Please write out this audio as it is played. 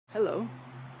Hello,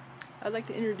 I'd like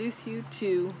to introduce you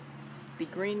to the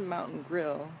Green Mountain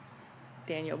Grill,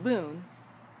 Daniel Boone,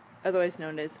 otherwise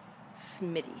known as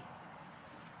Smitty.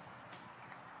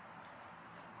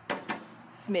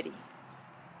 Smitty.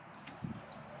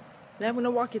 Now I'm going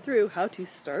to walk you through how to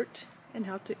start and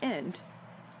how to end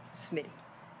Smitty.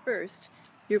 First,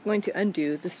 you're going to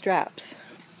undo the straps.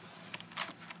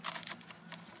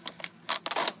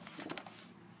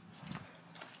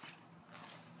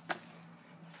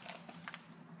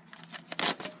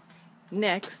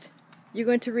 Next, you're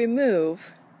going to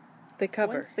remove the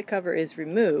cover. Once the cover is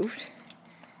removed,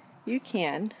 you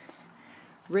can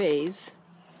raise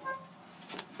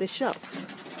the shelf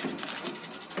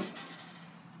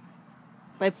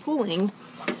by pulling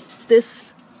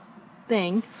this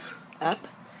thing up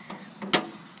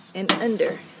and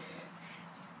under.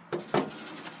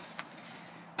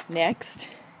 Next,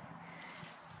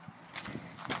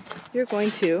 you're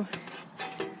going to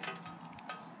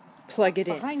plug it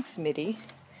in behind Smitty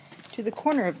to the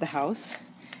corner of the house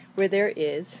where there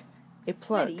is a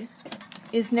plug. Smitty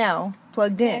is now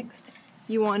plugged in. Next,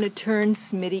 you want to turn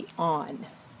Smitty on.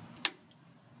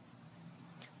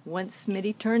 Once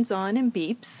Smitty turns on and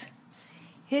beeps,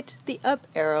 hit the up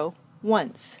arrow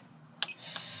once.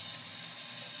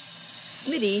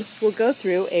 Smitty will go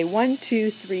through a 1, 2,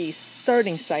 3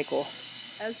 starting cycle.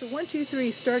 As the 1, 2,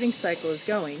 3 starting cycle is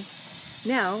going,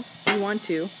 now you want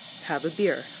to have a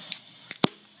beer.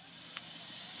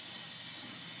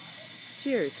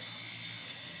 Cheers.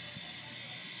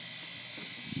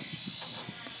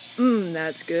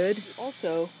 That's good. You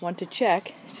also want to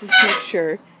check to make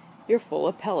sure you're full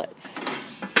of pellets.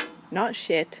 Not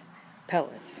shit,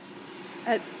 pellets.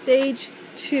 At stage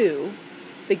 2,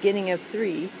 beginning of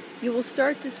 3, you will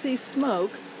start to see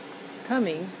smoke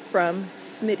coming from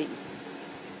Smitty.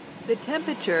 The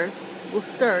temperature will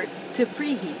start to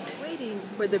preheat. Waiting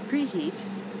for the preheat,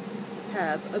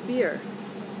 have a beer.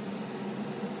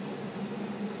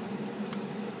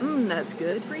 That's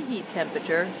good. Preheat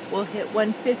temperature will hit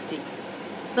 150.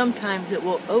 Sometimes it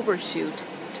will overshoot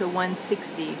to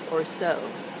 160 or so.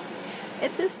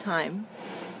 At this time,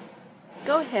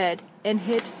 go ahead and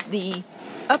hit the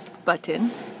up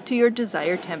button to your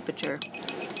desired temperature.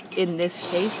 In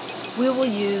this case, we will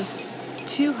use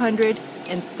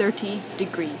 230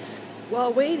 degrees.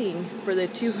 While waiting for the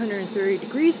 230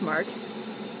 degrees mark,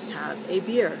 have a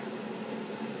beer.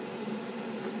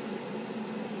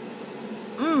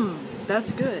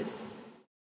 That's good.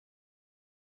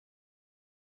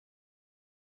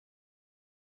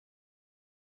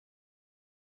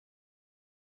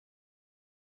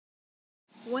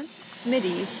 Once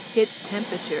Smitty hits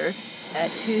temperature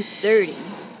at 230,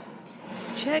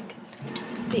 check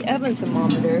the oven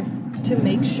thermometer to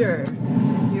make sure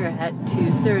you're at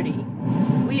 230.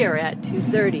 We are at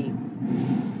 230.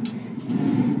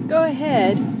 Go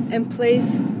ahead and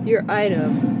place your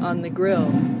item on the grill.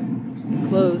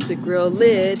 Close the grill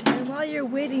lid, and while you're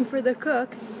waiting for the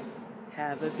cook,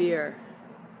 have a beer.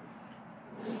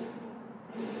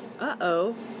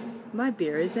 Uh-oh, my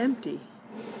beer is empty.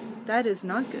 That is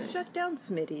not good. Shut down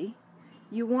Smitty.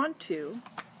 You want to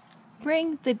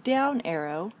bring the down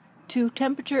arrow to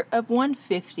temperature of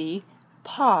 150,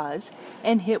 pause,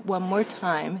 and hit one more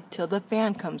time till the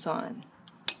fan comes on.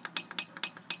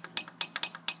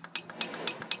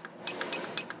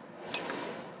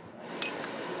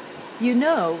 You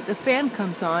know the fan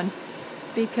comes on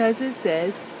because it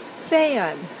says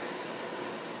fan.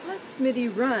 Let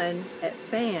Smitty run at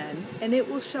fan and it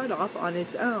will shut off on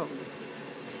its own.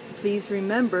 Please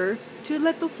remember to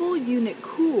let the full unit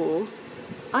cool,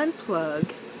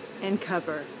 unplug, and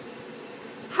cover.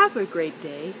 Have a great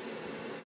day.